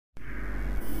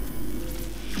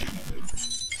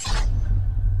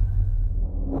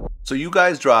So you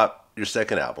guys dropped your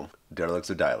second album, Derelicts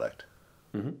of Dialect.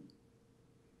 Mm-hmm.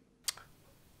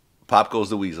 Pop Goes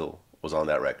the Weasel was on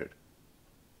that record.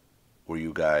 Were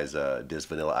you guys diss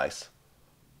Vanilla Ice?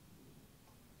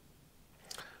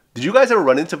 Did you guys ever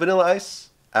run into Vanilla Ice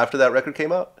after that record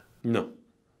came out? No.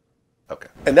 Okay.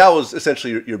 And that was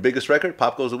essentially your biggest record,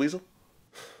 Pop Goes the Weasel?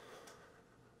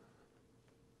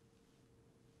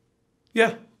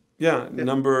 Yeah. Yeah.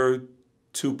 Number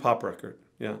 2 pop record.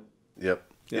 Yeah. Yep.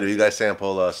 Yeah. You know, you guys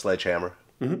sample Sledgehammer,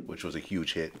 Mm-hmm. which was a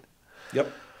huge hit.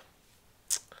 Yep.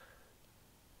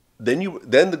 Then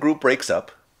the group breaks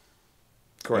up.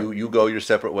 Correct. You go your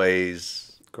separate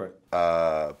ways. Correct.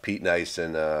 Pete Nice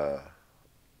and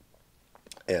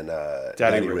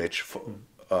Daddy Rich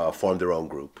formed their own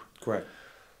group. Correct.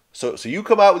 So you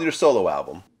come out with your solo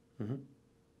album, Mm-hmm.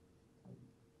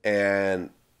 and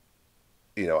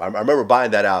you know I remember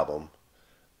buying that album,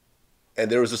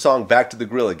 and there was a song "Back to the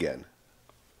Grill Again,"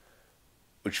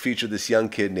 which featured this young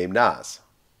kid named Nas.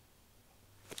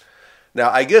 Now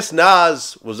I guess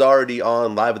Nas was already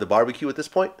on Live at the Barbecue at this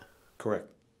point. Correct.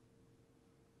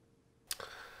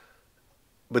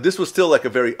 But this was still like a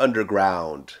very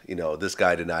underground, you know, this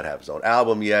guy did not have his own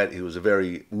album yet. He was a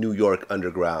very New York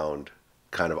underground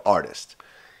kind of artist.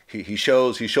 He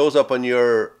shows up on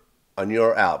your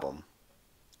album.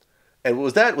 And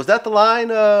was that the line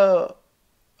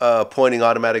pointing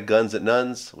automatic guns at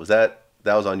nuns? That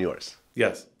was on yours?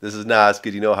 Yes. This is Nas,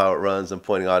 kid, you know how it runs. I'm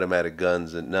pointing automatic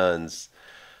guns at nuns,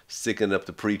 sticking up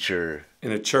the preacher.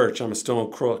 In a church, I'm a stone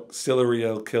crook,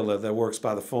 serial killer that works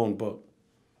by the phone book.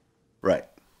 Right.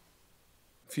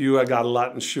 For you, I got a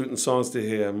lot in shooting songs to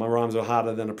hear. My rhymes are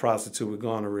hotter than a prostitute with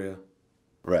gonorrhea.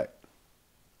 Right.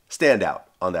 Stand out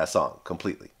on that song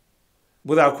completely.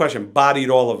 Without question, bodied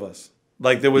all of us.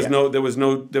 Like there was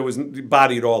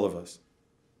bodied all of us.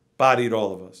 Bodied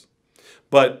all of us.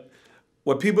 But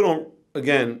what people don't,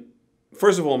 again,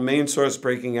 first of all, Main Source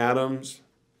Breaking Atoms,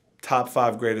 top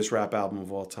 5 greatest rap album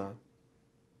of all time.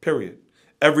 Period.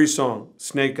 Every song,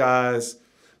 Snake Eyes.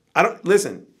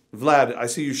 Listen, Vlad, I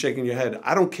see you shaking your head.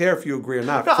 I don't care if you agree or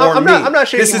not. No, I'm not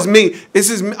shaking. This is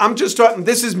me. I'm just talking,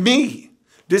 this is me.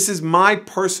 This is my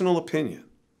personal opinion.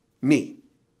 Me.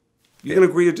 You can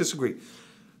agree or disagree.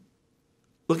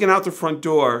 Looking out the front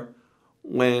door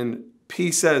when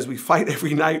P says we fight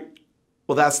every night,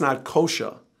 well, that's not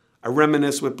kosher. I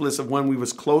reminisce with bliss of when we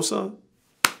was closer.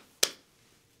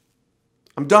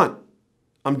 I'm done.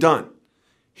 I'm done.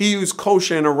 He used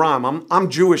kosher in a rhyme. I'm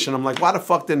Jewish, and I'm like, why the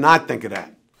fuck didn't I think of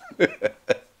that?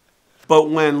 But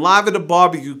when Live at the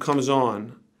Barbecue comes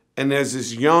on, and there's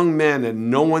this young man that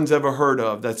no one's ever heard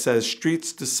of that says,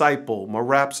 street's disciple, my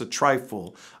rap's a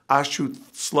trifle. I shoot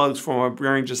slugs from my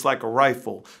brain just like a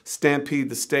rifle. Stampede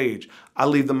the stage. I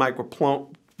leave the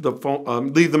microphone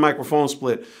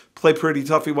split. Play pretty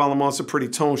toughy while I'm on some pretty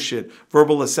tone shit.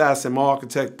 Verbal assassin, my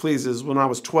architect pleases. When I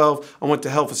was 12, I went to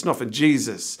hell for snuffing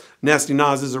Jesus. Nasty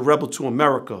Nas is a rebel to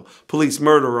America. Police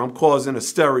murderer, I'm causing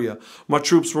hysteria. My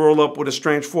troops roll up with a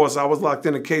strange force. I was locked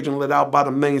in a cage and let out by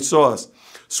the main source.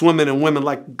 Swimming in women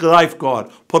like lifeguard,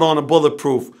 put on a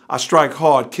bulletproof. I strike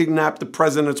hard, kidnap the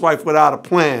president's wife without a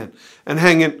plan, and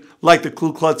hang it like the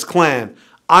Ku Klux Klan.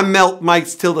 I melt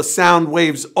mics till the sound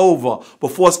wave's over.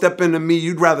 Before stepping to me,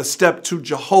 you'd rather step to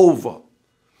Jehovah.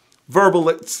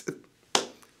 Verbal,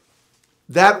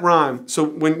 that rhyme. So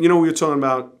when, we were talking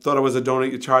about, thought I was a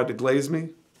donut, you tried to glaze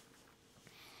me.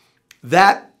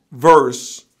 That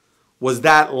verse was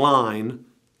that line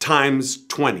times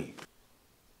 20.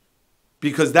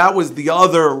 Because that was the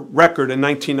other record in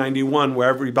 1991 where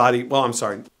everybody,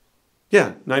 91,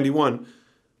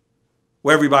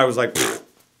 where everybody was like,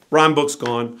 rhyme book's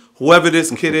gone. Whoever this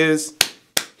kid is,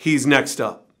 he's next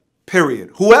up.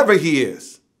 Period. Whoever he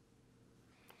is.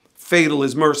 Fatal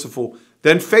is merciful.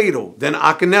 Then Fatal. Then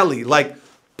Akinelli. Like,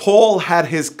 Paul had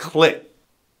his clique.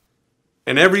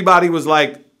 And everybody was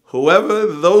like, whoever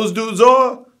those dudes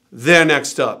are, they're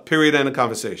next up. Period. End of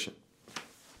conversation.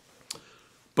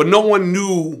 But no one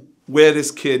knew where this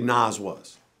kid Nas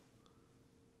was.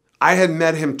 I had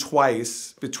met him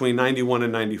twice between 91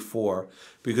 and 94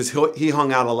 because he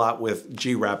hung out a lot with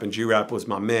G-Rap, and G-Rap was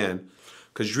my man.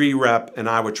 Because G-Rap and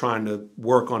I were trying to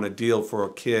work on a deal for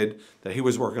a kid that he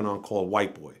was working on called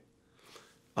White Boy.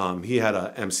 He had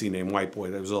an MC named White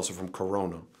Boy that was also from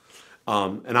Corona.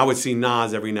 And I would see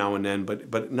Nas every now and then,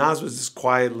 but Nas was this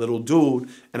quiet little dude,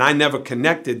 and I never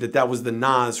connected that was the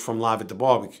Nas from Live at the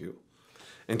Barbecue.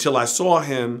 Until I saw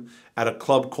him at a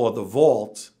club called The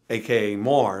Vault, a.k.a.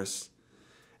 Mars.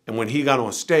 And when he got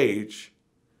on stage,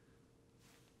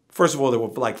 first of all, there were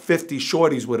like 50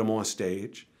 shorties with him on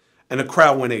stage, and the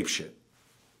crowd went apeshit.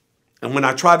 And when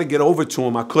I tried to get over to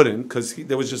him, I couldn't because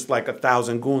there was just like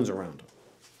 1,000 goons around him.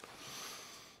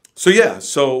 So yeah,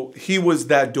 so he was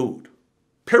that dude.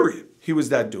 Period. He was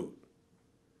that dude.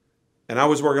 And I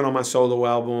was working on my solo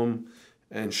album,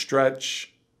 and Serch,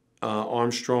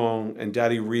 Armstrong, and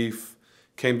Daddy Reef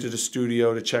came to the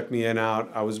studio to check me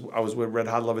out. I was with Red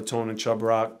Hot Leviatone and Chub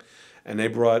Rock, and they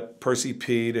brought Percy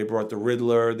P, they brought the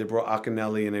Riddler, they brought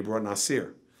Akinelli, and they brought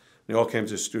Nasir. They all came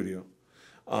to the studio.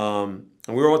 And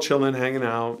we were all chilling, hanging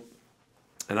out.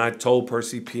 And I told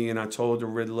Percy P and I told the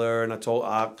Riddler and I told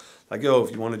Ak, like, yo,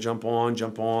 if you want to jump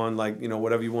on, like, you know,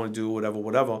 whatever you want to do,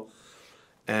 whatever.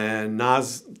 And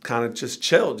Nas kind of just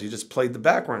chilled. He just played the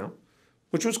background,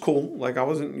 which was cool. Like, I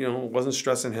wasn't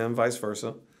stressing him, vice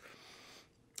versa.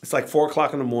 It's like 4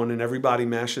 o'clock in the morning, everybody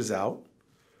mashes out,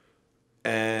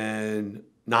 and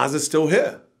Nas is still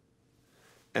here.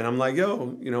 And I'm like,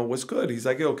 yo, you know, what's good? He's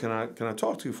like, yo, can I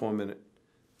talk to you for a minute?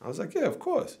 I was like, yeah, of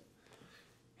course.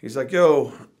 He's like,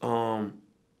 yo,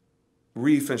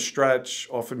 Reef and Serch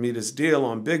offered me this deal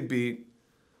on Big Beat.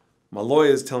 My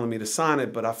lawyer's telling me to sign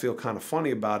it, but I feel kind of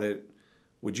funny about it.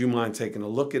 Would you mind taking a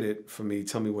look at it for me?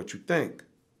 Tell me what you think.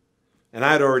 And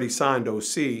I had already signed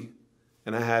OC,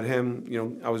 and I had him, you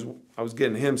know, I was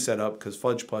getting him set up because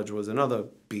Fudge Pudge was another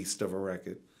beast of a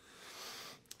record.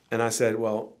 And I said,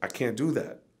 well, I can't do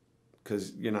that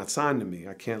because you're not signed to me.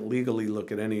 I can't legally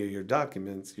look at any of your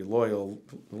documents. Your lawyer will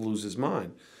lose his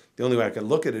mind. The only way I can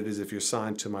look at it is if you're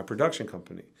signed to my production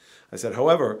company. I said,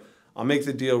 however, I'll make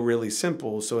the deal really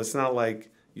simple, so it's not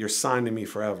like you're signed to me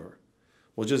forever.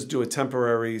 We'll just do a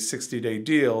temporary 60-day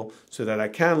deal so that I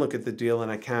can look at the deal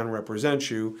and I can represent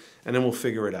you, and then we'll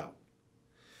figure it out.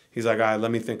 He's like, all right,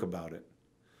 let me think about it.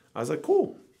 I was like,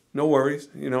 cool, no worries.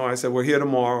 You know, I said, we're here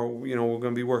tomorrow. You know, we're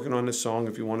going to be working on this song.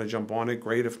 If you want to jump on it,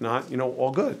 great. If not, you know,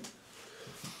 all good.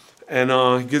 And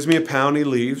he gives me £1, he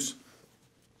leaves.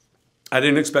 I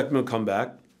didn't expect him to come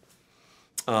back.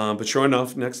 But sure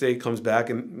enough, next day he comes back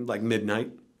and like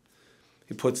midnight.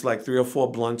 He puts like 3 or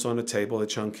 4 blunts on the table at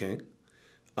Chung King.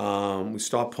 We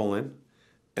start pulling.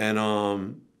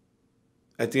 And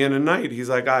at the end of the night, he's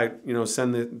like, all right, you know,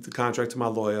 send the contract to my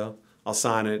lawyer. I'll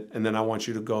sign it. And then I want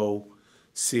you to go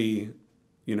see,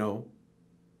 you know,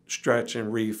 Serch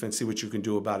and Reef and see what you can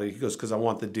do about it. He goes, because I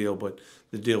want the deal, but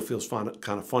the deal feels kind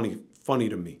of funny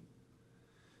to me.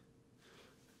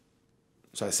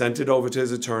 So I sent it over to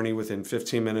his attorney. Within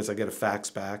 15 minutes, I get a fax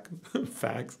back.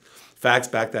 fax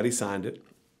back that he signed it.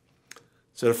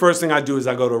 So the first thing I do is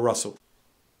I go to Russell.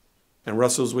 And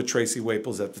Russell's with Tracy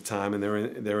Waples at the time, and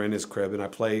they're in his crib, and I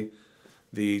play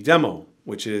the demo,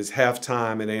 which is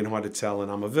Halftime, It Ain't Hard to Tell,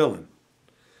 and I'm a Villain.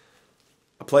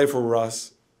 I play for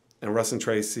Russ and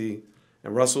Tracy,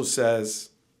 and Russell says,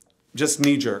 just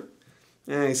knee-jerk,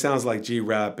 he sounds like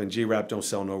G-Rap, and G-Rap don't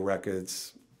sell no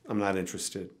records. I'm not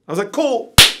interested. I was like,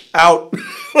 cool, out.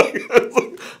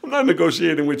 I'm not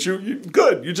negotiating with you.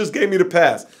 Good, you just gave me the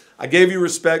pass. I gave you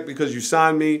respect because you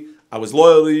signed me. I was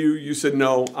loyal to you. You said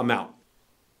no, I'm out.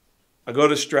 I go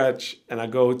to Serch and I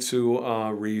go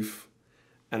to Reef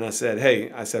and I said, hey,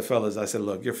 I said, fellas, I said,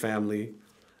 look, your family,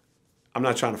 I'm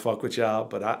not trying to fuck with y'all,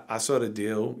 but I saw the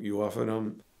deal you offered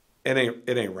them. It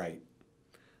ain't right.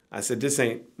 I said, this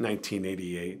ain't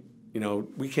 1988. You know,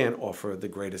 we can't offer the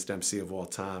greatest MC of all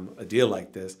time a deal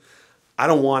like this. I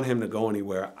don't want him to go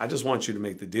anywhere. I just want you to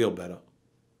make the deal better.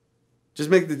 Just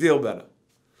make the deal better.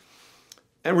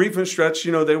 And Reef and Serch,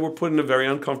 you know, they were put in a very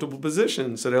uncomfortable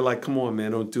position. So they're like, come on,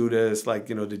 man, don't do this. Like,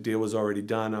 you know, the deal was already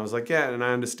done. I was like, yeah, and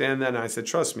I understand that. And I said,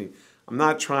 trust me, I'm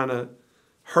not trying to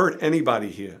hurt anybody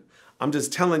here. I'm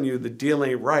just telling you the deal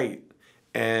ain't right.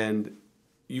 And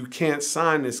you can't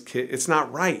sign this kid. It's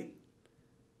not right.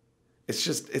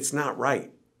 It's not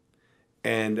right.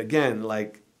 And again,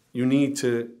 like, you need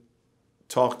to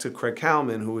talk to Craig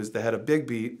Kalman, who is the head of Big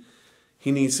Beat.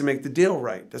 He needs to make the deal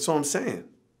right. That's all I'm saying.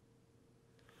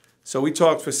 So we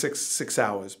talked for six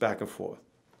hours back and forth.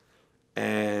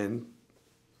 And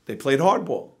they played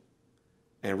hardball.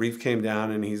 And Reef came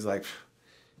down and he's like,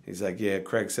 yeah,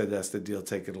 Craig said that's the deal,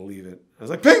 take it or leave it. I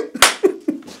was like, ping,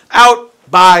 out,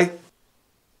 bye.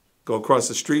 Go across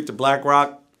the street to Black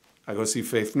Rock. I go see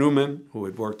Faith Newman, who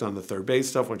had worked on the Third Base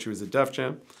stuff when she was at Def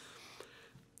Jam.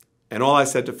 And all I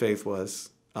said to Faith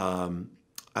was,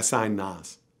 I signed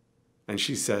Nas. And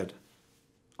she said,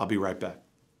 I'll be right back.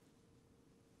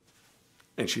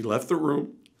 And she left the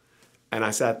room, and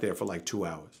I sat there for like 2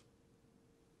 hours.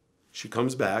 She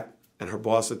comes back, and her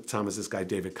boss at the time was this guy,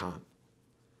 David Kahn.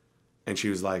 And she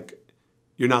was like,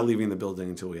 you're not leaving the building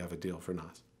until we have a deal for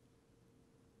Nas.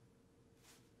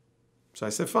 So I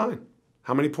said, fine.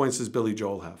 How many points does Billy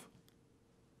Joel have?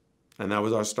 And that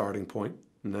was our starting point,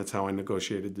 and that's how I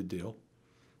negotiated the deal.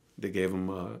 They gave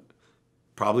him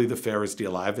probably the fairest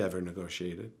deal I've ever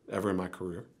negotiated, ever in my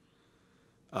career.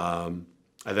 I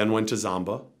then went to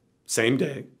Zamba, same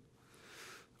day.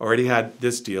 Already had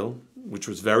this deal, which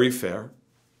was very fair,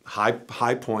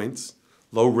 high points,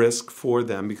 low risk for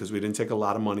them because we didn't take a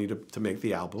lot of money to make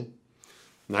the album.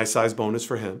 Nice size bonus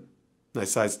for him.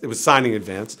 Nice size. It was signing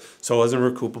advance, so it wasn't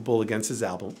recoupable against his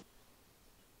album.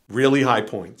 Really high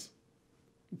points.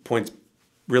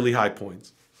 Really high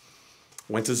points.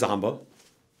 Went to Zamba.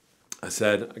 I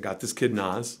said, I got this kid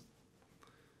Nas.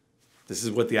 This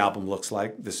is what the album looks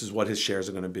like. This is what his shares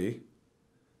are going to be.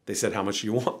 They said, how much do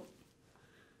you want?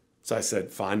 So I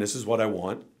said, fine, this is what I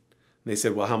want. And they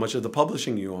said, well, how much of the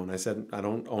publishing you own? I said, I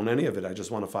don't own any of it. I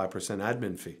just want a 5%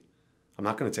 admin fee. I'm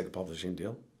not going to take a publishing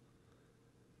deal.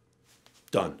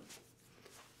 Done.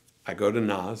 I go to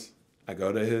Nas. I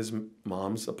go to his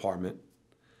mom's apartment,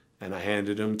 and I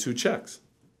handed him 2 checks.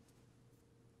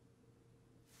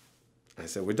 I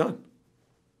said, we're done.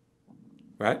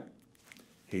 Right?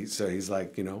 So he's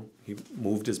like, you know, he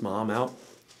moved his mom out.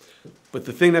 But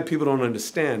the thing that people don't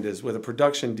understand is with a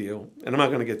production deal, and I'm not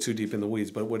going to get too deep in the weeds,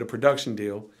 but with a production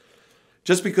deal,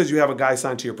 just because you have a guy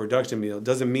signed to your production deal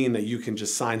doesn't mean that you can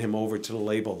just sign him over to the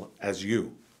label as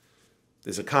you.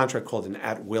 There's a contract called an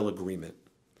at-will agreement,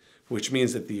 which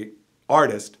means that the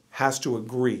artist has to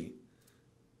agree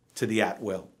to the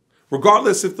at-will.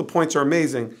 Regardless if the points are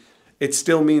amazing, it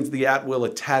still means the at-will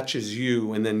attaches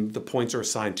you and then the points are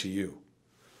assigned to you.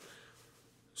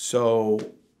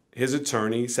 So his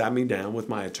attorney sat me down with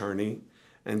my attorney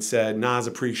and said, Nas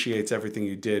appreciates everything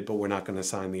you did, but we're not going to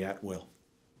sign the at-will.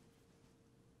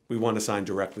 We want to sign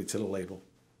directly to the label.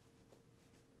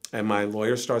 And my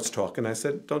lawyer starts talking. I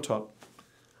said, don't talk.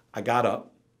 I got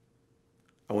up.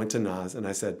 I went to Nas and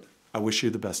I said, I wish you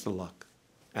the best of luck.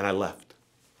 And I left.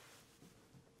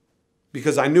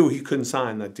 Because I knew he couldn't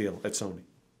sign that deal at Sony.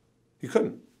 He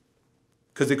couldn't.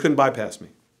 Because they couldn't bypass me.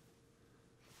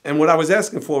 And what I was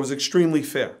asking for was extremely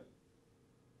fair.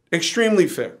 Extremely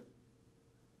fair.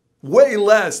 Way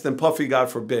less than Puffy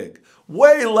got for Big.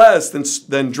 Way less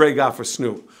than Dre got for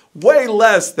Snoop. Way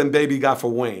less than Baby got for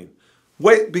Wayne.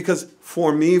 Because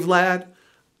for me, Vlad,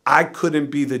 I couldn't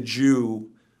be the Jew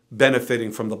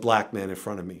benefiting from the black man in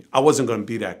front of me. I wasn't going to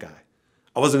be that guy.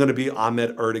 I wasn't going to be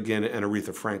Ahmet Erdogan and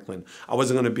Aretha Franklin. I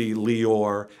wasn't going to be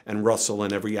Leor and Russell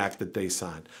in every act that they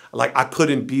signed. Like, I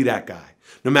couldn't be that guy.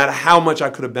 No matter how much I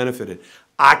could have benefited,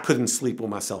 I couldn't sleep with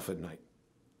myself at night.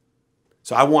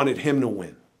 So I wanted him to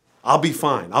win. I'll be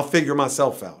fine. I'll figure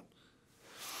myself out.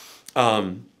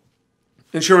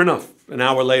 And sure enough, an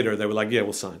hour later, they were like, yeah,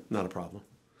 we'll sign. Not a problem.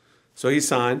 So he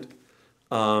signed.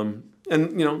 And,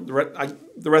 you know,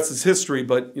 the rest is history.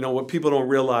 But, you know, what people don't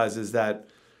realize is that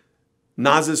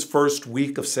Nas's first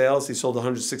week of sales, he sold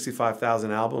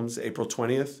 165,000 albums, April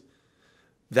 20th.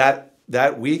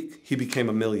 That week, he became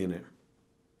a millionaire.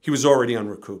 He was already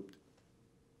unrecouped.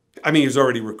 I mean, he was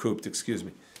already recouped, excuse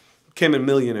me. Became a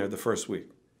millionaire the first week.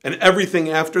 And everything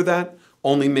after that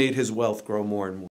only made his wealth grow more and more.